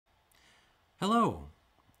Hello,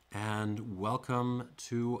 and welcome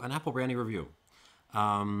to an apple brandy review.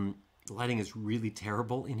 The lighting is really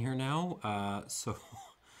terrible in here now, so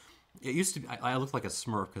it used to be I looked like a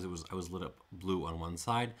Smurf because I was lit up blue on one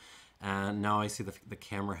side, and now I see the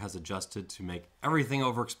camera has adjusted to make everything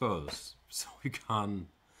overexposed. So we've gone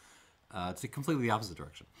to completely the opposite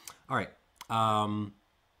direction. All right,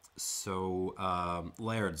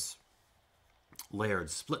 Laird's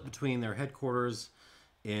split between their headquarters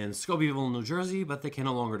in Scobeyville, New Jersey, but they can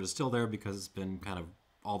no longer distill there because it's been kind of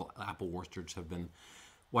all the apple orchards have been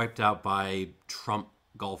wiped out by Trump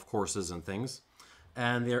golf courses and things.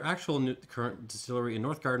 And their actual current distillery in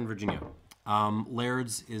North Garden, Virginia.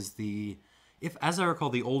 Laird's is as I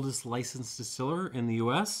recall, the oldest licensed distiller in the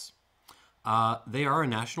U.S. They are a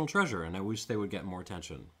national treasure, and I wish they would get more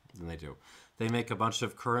attention than they do. They make a bunch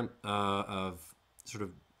of current, of sort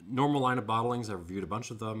of normal line of bottlings. I've reviewed a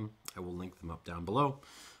bunch of them. I will link them up down below.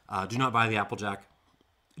 Do not buy the Applejack.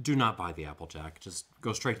 Do not buy the Applejack. Just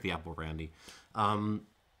go straight to the apple brandy.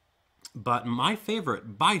 But my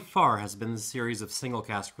favorite, by far, has been the series of single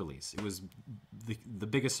cask release. It was the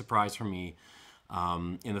biggest surprise for me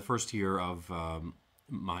in the first year of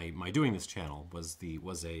my doing this channel was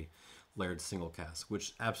a Laird single cask,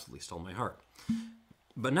 which absolutely stole my heart.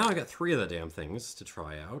 But now I got 3 of the damn things to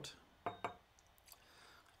try out.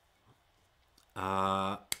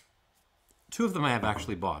 2 of them I have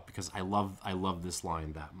actually bought because I love this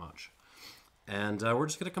line that much, and we're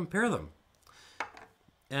just gonna compare them.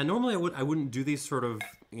 And normally I wouldn't do these sort of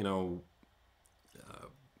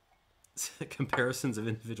comparisons of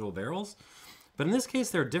individual barrels, but in this case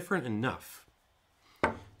they're different enough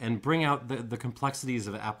and bring out the complexities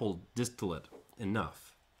of apple distillate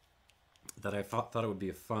enough that I thought it would be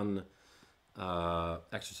a fun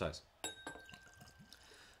exercise.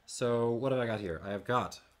 So what have I got here? I have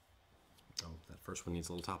got, that first one needs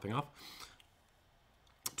a little topping off,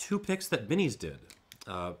 2 picks that Binny's did.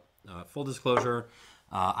 Full disclosure,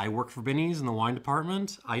 I work for Binny's in the wine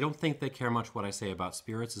department. I don't think they care much what I say about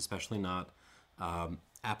spirits, especially not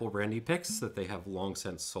apple brandy picks that they have long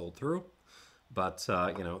since sold through. But,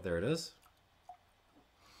 there it is.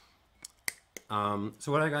 So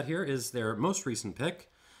what I got here is their most recent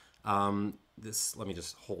pick. Let me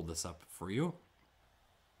just hold this up for you.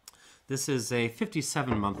 This is a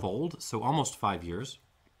 57-month-old, so almost 5 years.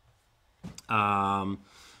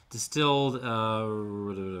 Distilled,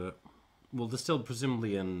 distilled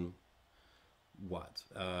presumably in,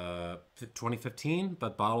 2015,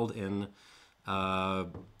 but bottled in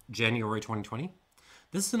January 2020.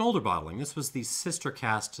 This is an older bottling. This was the sister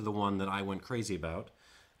cask to the one that I went crazy about.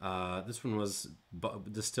 This one was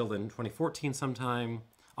distilled in 2014 sometime.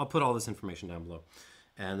 I'll put all this information down below.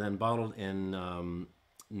 And then bottled in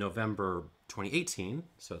November 2018,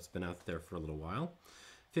 so it's been out there for a little while.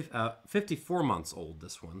 54 months old,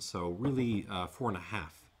 this one, so really 4.5.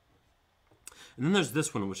 And then there's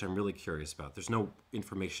this one, which I'm really curious about. There's no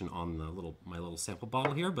information on my little sample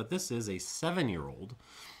bottle here, but this is a 7-year-old,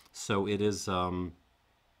 so it is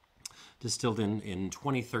distilled in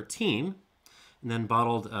 2013, and then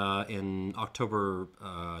bottled in October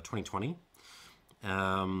 2020.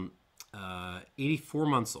 84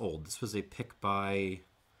 months old. This was a pick by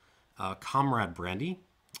Comrade Brandy,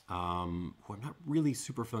 who I'm not really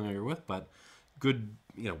super familiar with, but good,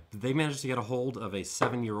 they managed to get a hold of a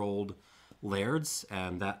 7-year-old Laird's,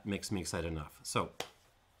 and that makes me excited enough. So,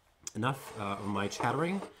 enough of my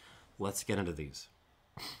chattering. Let's get into these.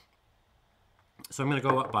 So I'm going to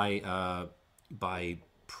go up by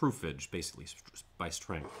proofage, basically, by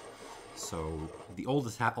strength. So the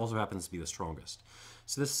oldest also happens to be the strongest.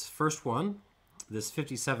 So this first one, this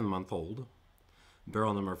 57-month-old,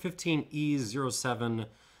 barrel number 15E07,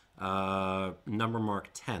 number mark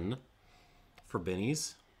 10 for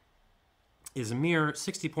Binny's, is a mere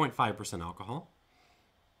 60.5% alcohol.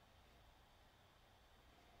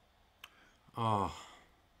 Oh,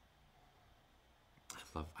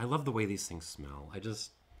 I love the way these things smell.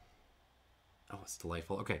 It's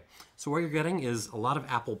delightful. Okay, so what you're getting is a lot of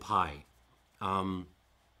apple pie.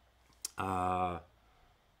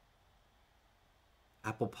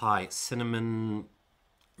 Apple pie, cinnamon,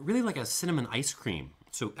 really like a cinnamon ice cream.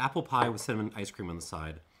 So apple pie with cinnamon ice cream on the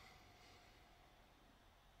side.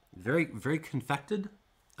 Very, very confected.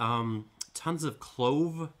 Tons of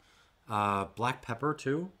clove, black pepper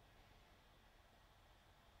too.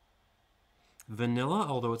 Vanilla,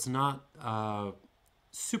 although it's not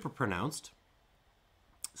super pronounced.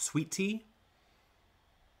 Sweet tea.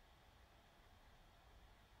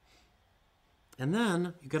 And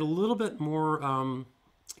then you get a little bit more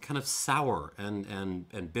kind of sour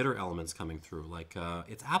and bitter elements coming through. Like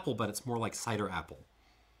it's apple, but it's more like cider apple.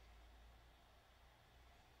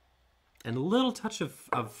 and a little touch of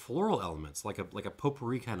floral elements, like a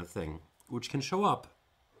potpourri kind of thing, which can show up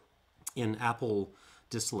in apple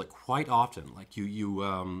distillate quite often. Like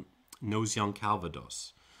you nose young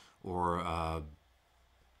Calvados, or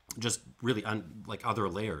just really like other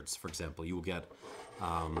Lairds, for example. You will get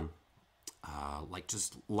like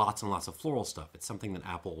just lots and lots of floral stuff. It's something that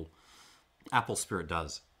apple spirit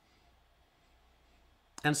does.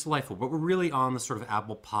 And it's delightful, but we're really on the sort of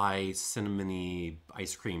apple pie, cinnamony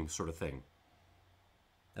ice cream sort of thing.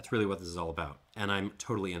 That's really what this is all about, and I'm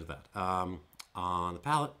totally into that. On the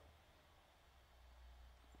palate,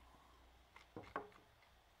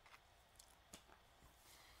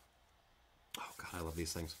 oh god, I love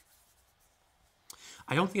these things.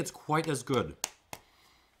 I don't think it's quite as good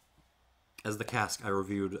as the cask I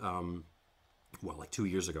reviewed, well, like 2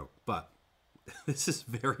 years ago, but this is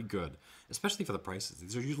very good, especially for the prices.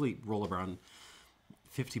 These are usually roll around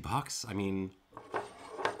 $50. I mean,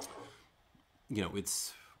 you know,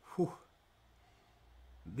 it's whew.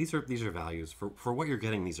 These are values for what you're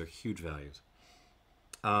getting. These are huge values.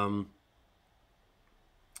 So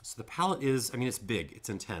the palate is, I mean, it's big, it's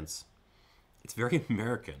intense, it's very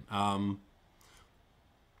American.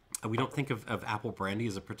 We don't think of apple brandy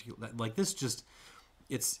as a particular, like this. Just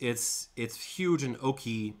it's huge and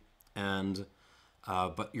oaky, and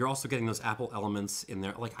but you're also getting those apple elements in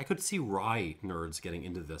there. Like I could see rye nerds getting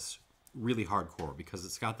into this really hardcore, because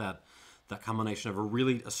it's got that combination of a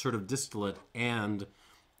really assertive distillate and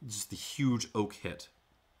just the huge oak hit.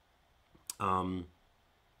 And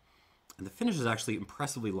the finish is actually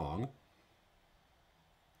impressively long.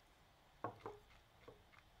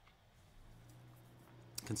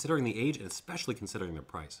 Considering the age, and especially considering their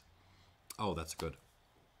price. Oh, that's good.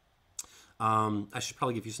 I should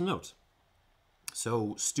probably give you some notes.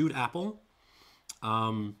 So, stewed apple,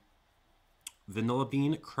 vanilla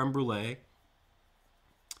bean, creme brulee.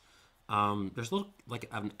 There's a little, like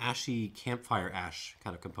an ashy campfire ash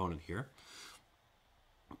kind of component here.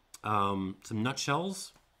 Some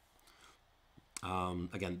nutshells.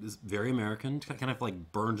 Again, this is very American, kind of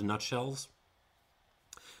like burned nutshells.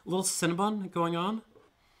 A little cinnamon going on.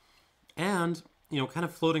 And, you know, kind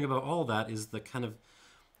of floating about all of that is the kind of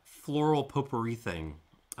floral potpourri thing,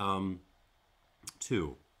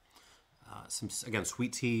 too. Some, again,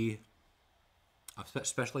 sweet tea,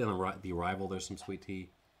 especially on the arrival, there's some sweet tea.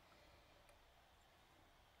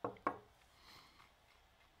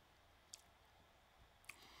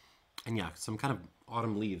 And yeah, some kind of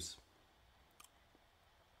autumn leaves.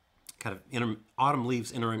 Kind of autumn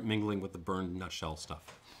leaves intermingling with the burned nutshell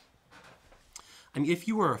stuff. I mean, if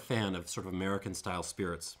you are a fan of sort of American-style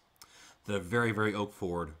spirits that are very, very oak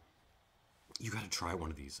forward, you got to try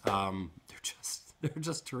one of these. They're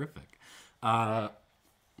just terrific. You know,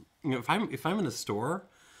 if I'm in a store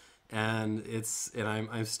and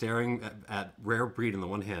I'm staring at rare breed on the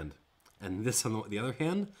one hand and this on the other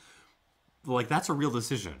hand, like that's a real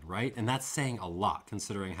decision, right? And that's saying a lot,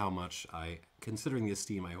 considering considering the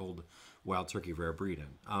esteem I hold wild turkey rare breed in.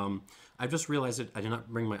 I've just realized that I did not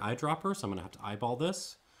bring my eyedropper, so I'm gonna have to eyeball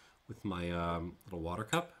this with my little water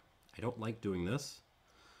cup. I don't like doing this,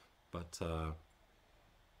 but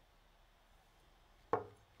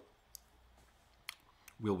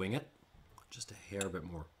we'll wing it just a hair bit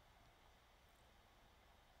more.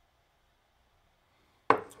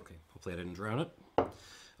 Okay, hopefully I didn't drown it.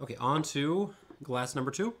 Okay, on to glass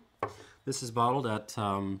number 2. This is bottled at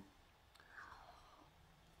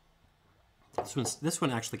this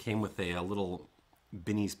one actually came with a little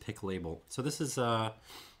Binny's pick label. So this is again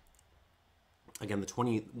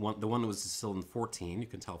the one that was distilled in 14. You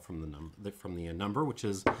can tell from the number, which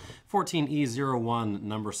is 14E01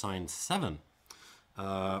 number sign 7.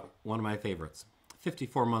 One of my favorites.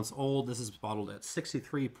 54 months old. This is bottled at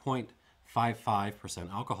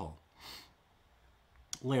 63.55% alcohol.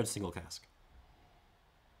 Laird single cask.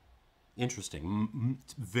 Interesting.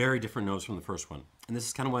 Very different nose from the first one. And this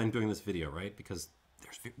is kind of why I'm doing this video, right? Because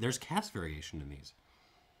there's cask variation in these.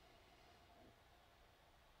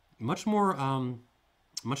 Much more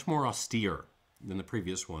austere than the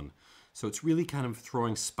previous one. So it's really kind of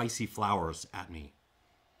throwing spicy flowers at me.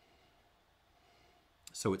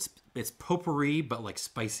 So it's potpourri, but like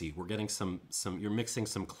spicy. We're getting you're mixing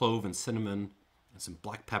some clove and cinnamon and some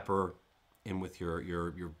black pepper in with your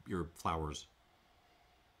flowers.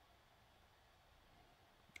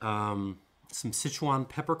 Some Sichuan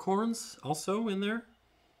peppercorns also in there.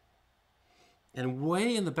 And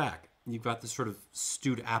way in the back, you've got this sort of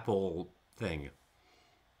stewed apple thing.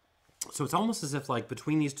 So it's almost as if, like,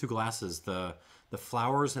 between these two glasses, the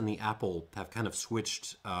flowers and the apple have kind of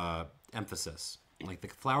switched emphasis. Like, the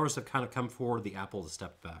flowers have kind of come forward, the apple has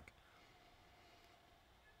stepped back.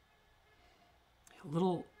 a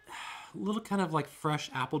little kind of like fresh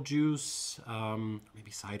apple juice,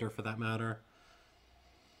 maybe cider for that matter.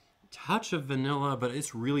 Touch of vanilla, but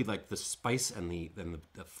it's really like the spice and the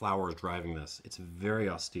flowers driving this. It's very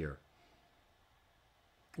austere,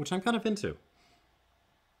 which I'm kind of into.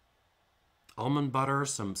 Almond butter,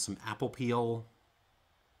 some apple peel.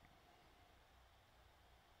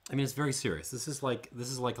 I mean, it's very serious. This is like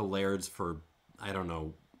a Laird's for, I don't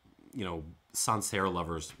know, Sancerre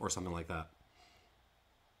lovers or something like that.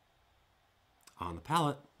 On the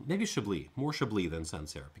palate, maybe Chablis, more Chablis than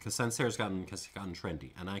Sancerre, because Sancerre's gotten trendy,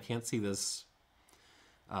 and I can't see this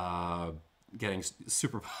getting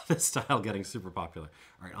super this style getting super popular.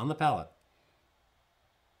 All right, on the palate.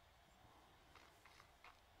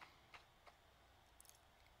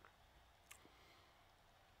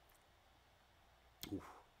 Ooh.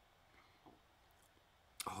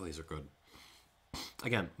 Oh, these are good.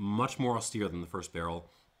 Again, much more austere than the first barrel.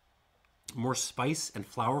 More spice and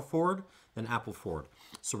flower forward than apple forward.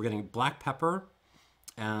 So we're getting black pepper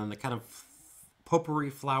and the kind of potpourri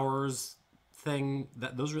flowers thing.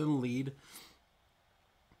 Those are in the lead.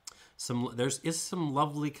 There is some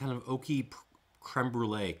lovely kind of oaky creme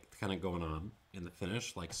brulee kind of going on in the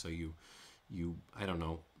finish. Like, so you I don't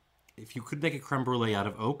know, if you could make a creme brulee out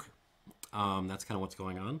of oak, that's kind of what's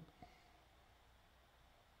going on.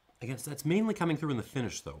 I guess that's mainly coming through in the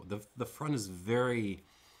finish, though. The front is very,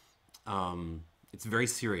 it's very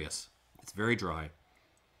serious. It's very dry.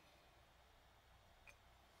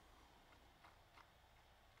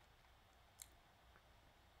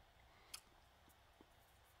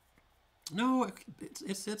 No,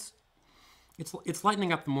 it's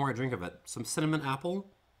lightening up the more I drink of it. Some cinnamon apple,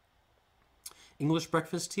 English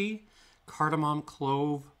breakfast tea, cardamom,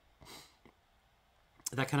 clove,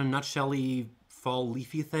 that kind of nutshell-y fall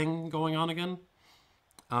leafy thing going on again.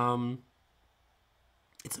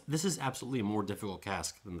 This is absolutely a more difficult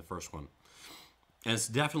cask than the first one, and it's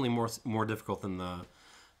definitely more difficult than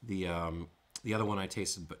the other one I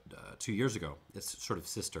tasted 2 years ago. It's sort of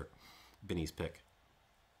sister, Binny's pick.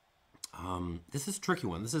 This is a tricky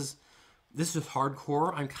one. This is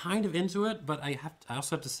hardcore. I'm kind of into it, but I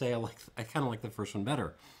also have to say I kind of like the first one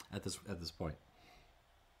better at this point.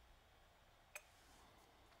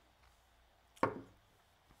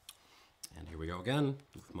 And here we go again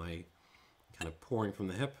with my kind of pouring from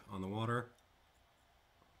the hip on the water.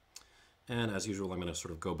 And as usual, I'm going to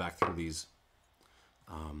sort of go back through these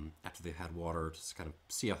after they've had water, just kind of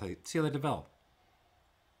see how they develop.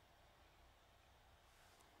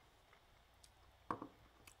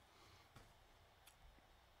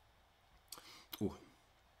 Ooh.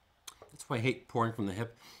 That's why I hate pouring from the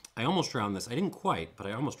hip. I almost drowned this. I didn't quite, but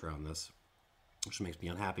I almost drowned this, which makes me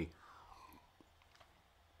unhappy.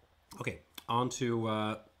 Okay, on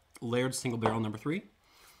to Laird Single Barrel number 3,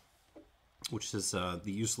 which is the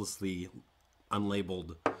uselessly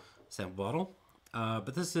unlabeled sample bottle.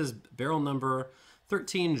 But this is barrel number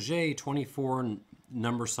 13J24,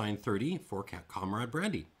 number sign 30 for Comrade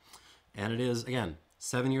Brandy. And it is, again,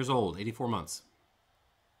 7 years old, 84 months.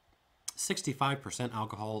 65%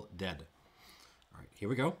 alcohol dead. All right, here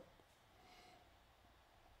we go.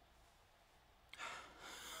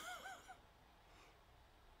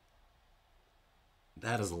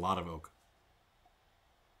 That is a lot of oak.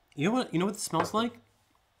 You know what? You know what this smells like?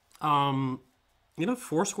 You know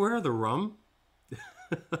Foursquare, the rum.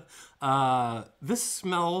 This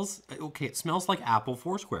smells okay. It smells like apple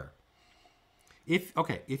Foursquare. If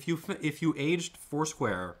you aged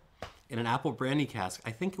Foursquare in an apple brandy cask,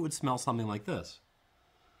 I think it would smell something like this.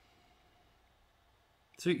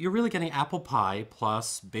 So you're really getting apple pie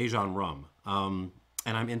plus Bajan rum, and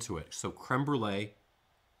I'm into it. So creme brulee,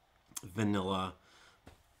 vanilla,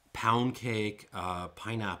 pound cake,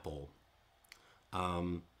 pineapple.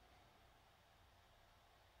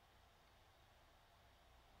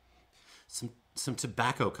 Some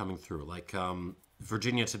tobacco coming through, like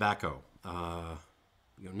Virginia tobacco.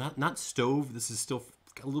 Not stove. This is still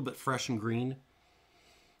a little bit fresh and green,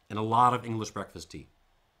 and a lot of English breakfast tea.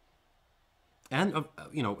 And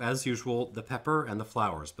as usual, the pepper and the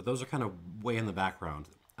flowers, but those are kind of way in the background.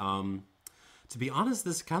 To be honest,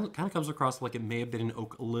 this kind of comes across like it may have been in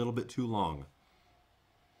oak a little bit too long.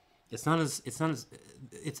 That's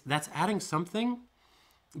adding something,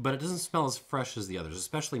 but it doesn't smell as fresh as the others,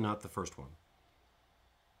 especially not the first one.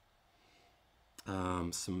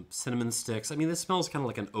 Some cinnamon sticks. I mean, this smells kind of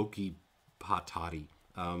like an oaky hot toddy,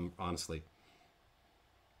 honestly.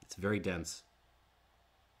 It's very dense.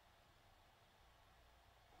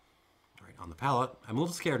 All right, on the palate. I'm a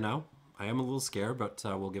little scared now. I am a little scared, but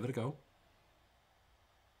we'll give it a go.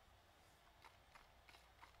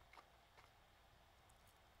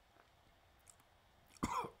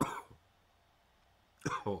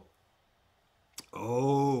 Oh,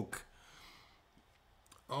 oak.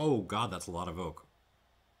 Oh God, that's a lot of oak.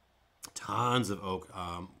 Tons of oak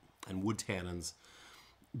and wood tannins.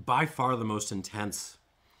 By far the most intense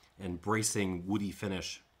and bracing woody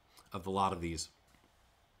finish of a lot of these.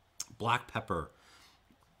 Black pepper,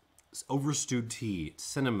 overstewed tea,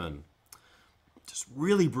 cinnamon, just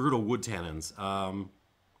really brutal wood tannins.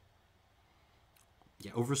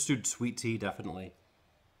 Yeah, overstewed sweet tea, definitely.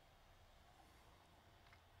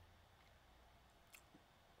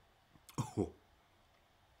 Oh,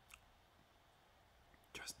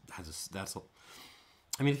 just that's.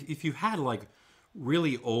 I mean, if you had like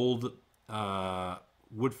really old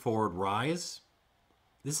wood forward ryes,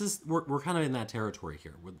 this is we're kind of in that territory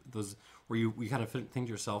here. With those where you kind of think to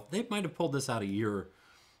yourself, they might have pulled this out a year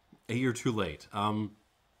too late.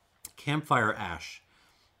 Campfire ash,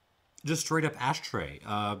 just straight up ashtray.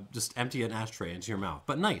 Just empty an ashtray into your mouth,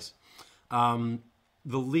 but nice. The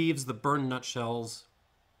leaves, the burned nutshells,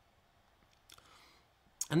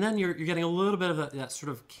 and then you're getting a little bit of that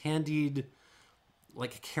sort of candied,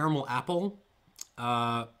 like caramel apple,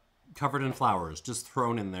 covered in flowers, just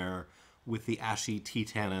thrown in there with the ashy tea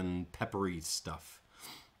tannin peppery stuff.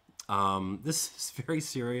 This is very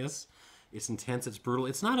serious. It's intense. It's brutal.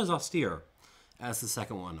 It's not as austere as the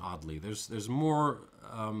second one. Oddly, there's more,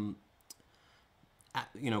 kind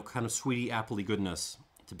of sweety appley goodness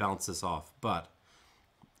to balance this off. But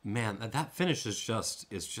man, that finish is just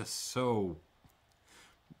so.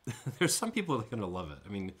 There's some people that are gonna love it. I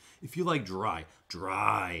mean, if you like dry,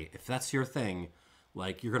 if that's your thing,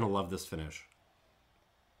 like you're gonna love this finish.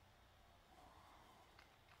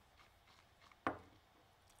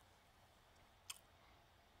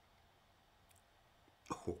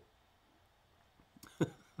 Oh.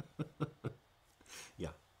 Yeah.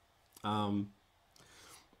 I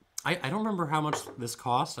don't remember how much this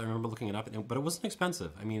cost. I remember looking it up, but it wasn't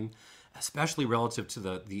expensive. I mean, especially relative to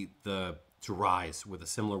to ryes with a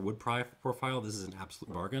similar wood profile. This is an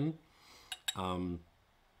absolute bargain. I'm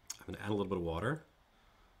going to add a little bit of water.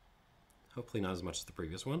 Hopefully not as much as the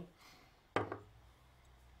previous one. Let's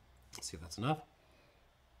see if that's enough.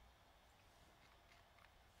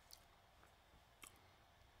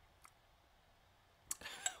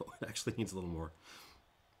 Oh, it actually needs a little more.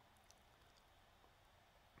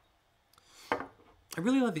 I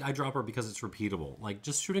really like the eyedropper because it's repeatable. Like,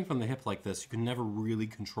 just shooting from the hip like this, you can never really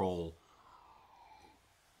control.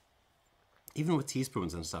 Even with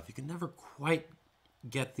teaspoons and stuff, you can never quite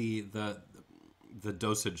get the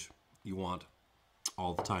dosage you want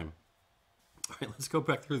all the time. All right, let's go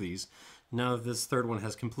back through these. Now this third one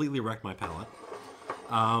has completely wrecked my palate.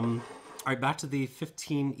 All right, back to the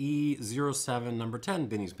 15E07 number 10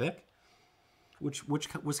 Binny's pick, which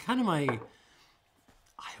was kind of my.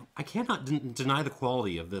 I cannot deny the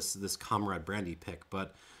quality of this Comrade Brandy pick,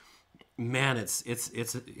 but man, it's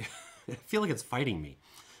I feel like it's fighting me.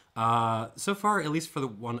 So far, at least for the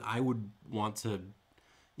one I would want to,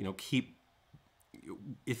 keep.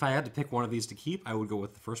 If I had to pick one of these to keep, I would go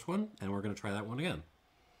with the first one, and we're going to try that one again.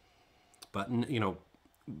 But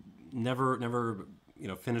never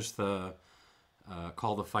finish the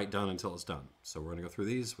call the fight done until it's done. So we're going to go through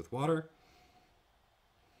these with water.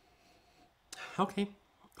 Okay.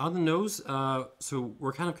 On the nose, so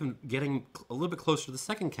we're kind of getting a little bit closer to the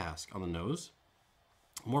second cask on the nose.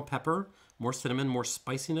 More pepper, more cinnamon, more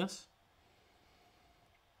spiciness.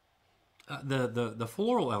 The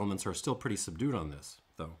floral elements are still pretty subdued on this,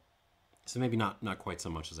 though. So maybe not quite so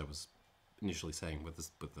much as I was initially saying with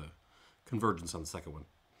the convergence on the second one.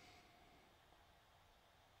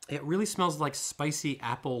 It really smells like spicy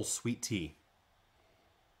apple sweet tea.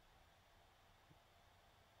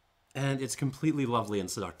 And it's completely lovely and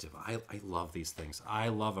seductive. I love these things. I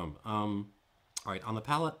love them. All right, on the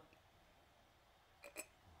palate.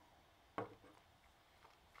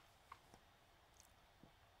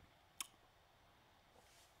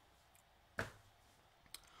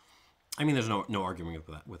 I mean, there's no arguing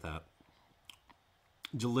with that.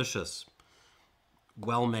 Delicious,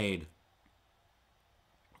 well made,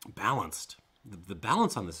 balanced. The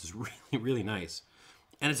balance on this is really, really nice,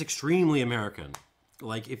 and it's extremely American.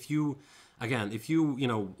 Like if you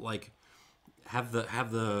like have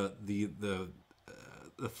the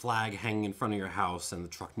flag hanging in front of your house and the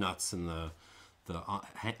truck nuts and the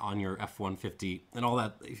on your F-150 and all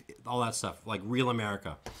that stuff, like real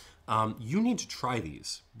America. You need to try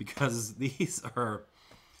these because these are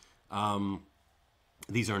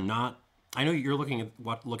not. I know you're looking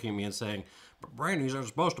at me and saying, but brandies are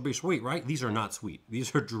supposed to be sweet, right? These are not sweet.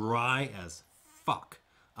 These are dry as fuck.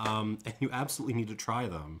 And you absolutely need to try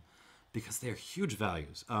them because they're huge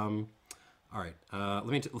values. All right, let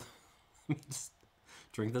me just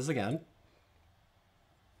drink this again.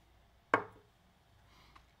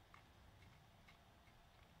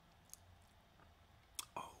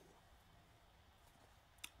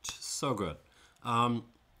 So good.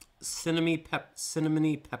 Cinnamony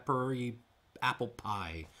peppery apple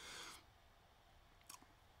pie.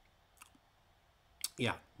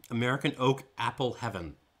 Yeah, American oak apple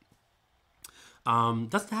heaven.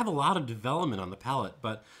 Doesn't have a lot of development on the palate,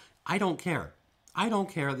 but I don't care. I don't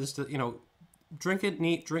care. This, drink it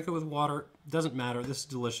neat, drink it with water. Doesn't matter. This is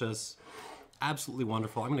delicious. Absolutely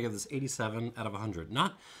wonderful. I'm going to give this 87 out of 100.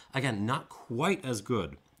 Not quite as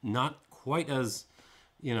good. Not quite as,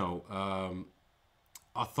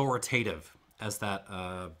 authoritative as that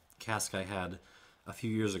cask I had a few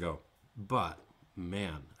years ago. But,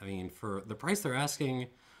 man, I mean, for the price they're asking,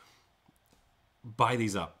 buy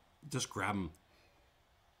these up. Just grab them.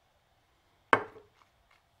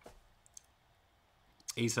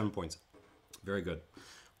 87 points. Very good.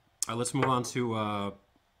 All right, let's move on to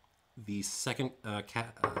the second,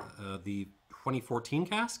 the 2014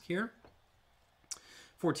 cask here.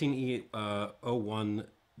 14E01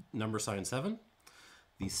 number sign 7.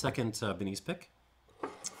 The second Binny's pick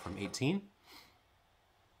from 18.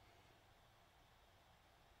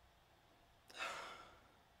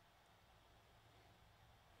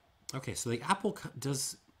 Okay, so the apple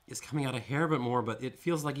is coming out a hair bit more, but it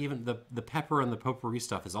feels like even the pepper and the potpourri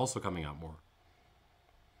stuff is also coming out more.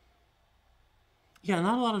 Yeah,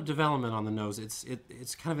 not a lot of development on the nose. It's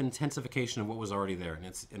kind of an intensification of what was already there,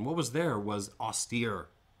 and what was there was austere,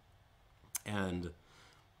 and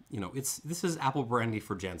this is apple brandy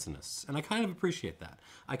for Jansenists, and I kind of appreciate that.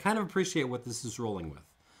 I kind of appreciate what this is rolling with.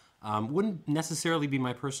 Wouldn't necessarily be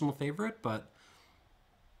my personal favorite, but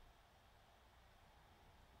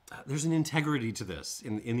there's an integrity to this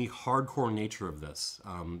in the hardcore nature of this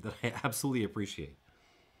that I absolutely appreciate.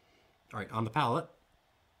 All right, on the palate.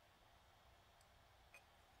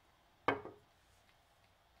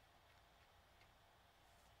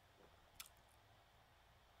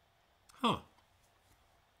 Huh.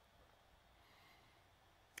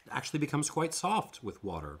 It actually becomes quite soft with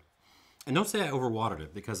water. And don't say I overwatered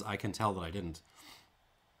it, because I can tell that I didn't.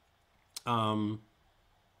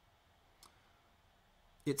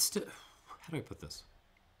 It's still... How do I put this?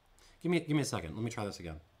 Give me a second. Let me try this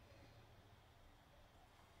again.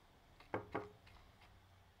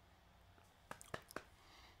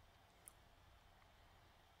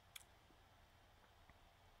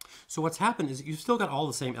 So what's happened is you've still got all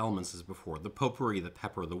the same elements as before. The potpourri, the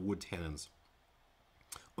pepper, the wood tannins.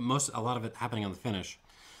 A lot of it happening on the finish.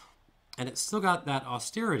 And it's still got that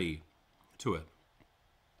austerity to it.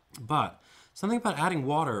 But something about adding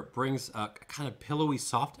water brings a kind of pillowy,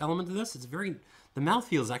 soft element to this. The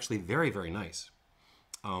mouthfeel is actually very, very nice.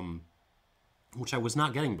 Which I was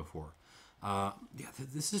not getting before. Yeah,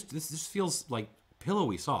 this feels like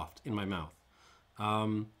pillowy soft in my mouth.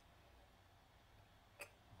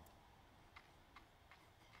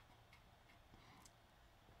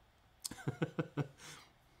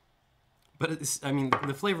 But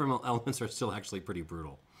the flavor elements are still actually pretty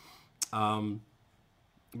brutal.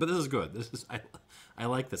 But this is good. I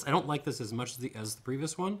like this. I don't like this as much as the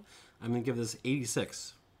previous one. I'm gonna give this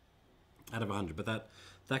 86 out of 100. But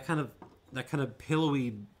that kind of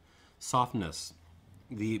pillowy softness,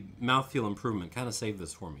 the mouthfeel improvement, kind of saved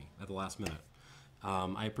this for me at the last minute.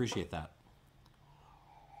 I appreciate that.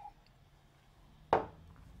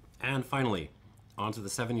 And finally, on to the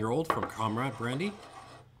 7-year-old from Comrade Brandy.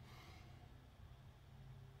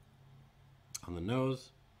 On the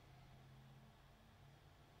nose.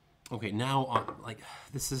 Okay, now,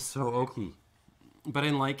 this is so oaky. But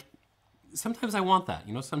sometimes I want that,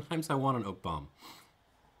 sometimes I want an oak bomb.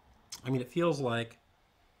 It feels like,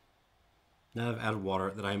 now that I've added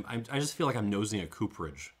water, that I just feel like I'm nosing a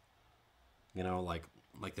cooperage.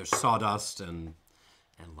 Like there's sawdust and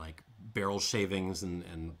like barrel shavings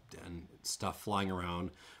and stuff flying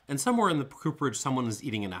around. And somewhere in the cooperage, someone is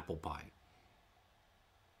eating an apple pie.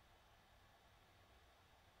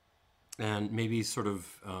 And maybe sort of,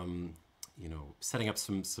 setting up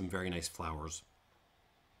some very nice flowers.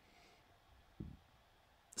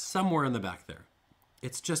 Somewhere in the back there.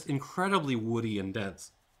 It's just incredibly woody and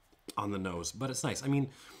dense on the nose, but it's nice. In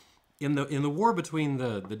the war between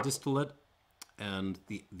the distillate and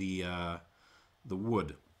the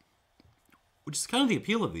wood, which is kind of the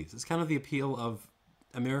appeal of these. It's kind of the appeal of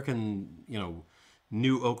American,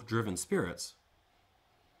 new oak-driven spirits.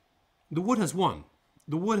 The wood has won.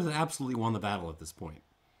 The wood has absolutely won the battle at this point.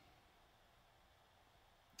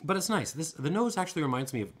 But it's nice. The nose actually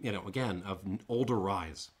reminds me of, again, of older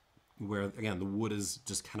ryes, where, again, the wood is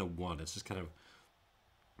just kind of won. It's just kind of,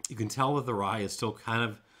 You can tell that the rye is still kind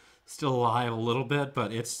of still alive a little bit,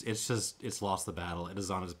 but it's lost the battle. It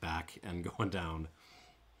is on its back and going down.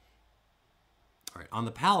 All right, on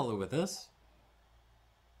the palate with this.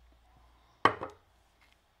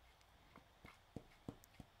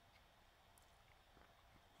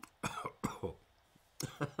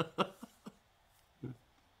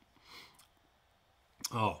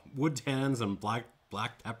 Oh, wood tannins and black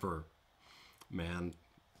pepper, man.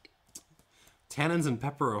 Tannins and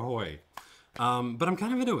pepper ahoy. But I'm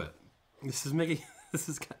kind of into it. This is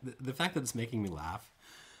the fact that it's making me laugh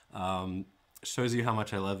shows you how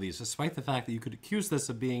much I love these, despite the fact that you could accuse this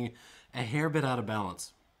of being a hair bit out of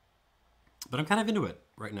balance. But I'm kind of into it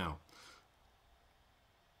right now.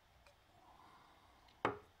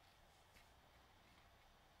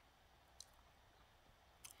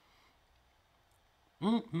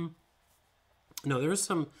 No, there is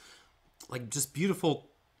some like just beautiful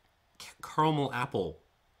caramel apple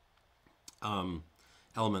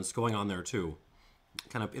elements going on there too,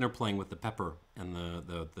 kind of interplaying with the pepper and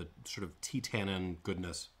the sort of tea tannin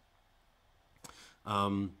goodness.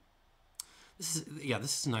 This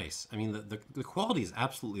is nice. I mean, the quality is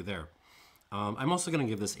absolutely there. I'm also going to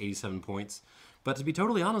give this 87 points, but to be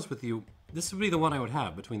totally honest with you, this would be the one I would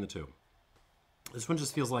have between the two. This one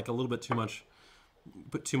just feels like a little bit too much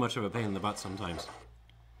of a pain in the butt sometimes.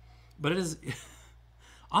 But it is,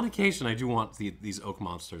 on occasion, I do want these oak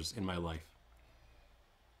monsters in my life.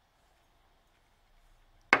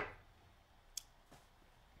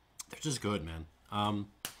 They're just good, man.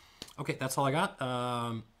 Okay, that's all I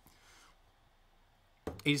got.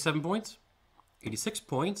 87 points, 86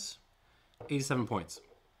 points, 87 points.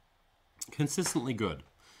 Consistently good,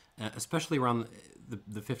 especially around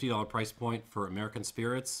the $50 price point for American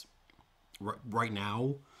spirits right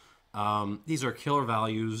now. These are killer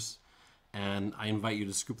values, and I invite you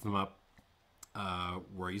to scoop them up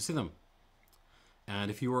where you see them. And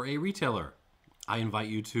if you are a retailer, I invite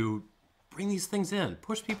you to bring these things in,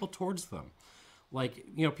 push people towards them. Like,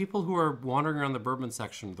 you know, people who are wandering around the bourbon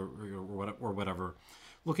section or whatever,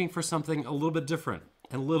 looking for something a little bit different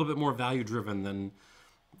and a little bit more value driven than,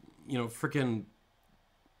 you know, freaking,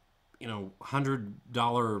 you know, $100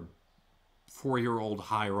 4-year-old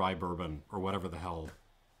high rye bourbon or whatever the hell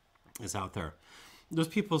is out there. Those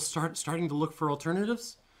people starting to look for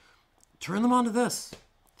alternatives. Turn them onto this.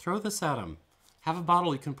 Throw this at them. Have a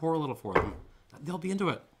bottle you can pour a little for them. They'll be into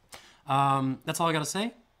it. That's all I got to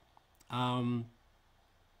say.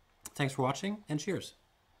 Thanks for watching, and cheers.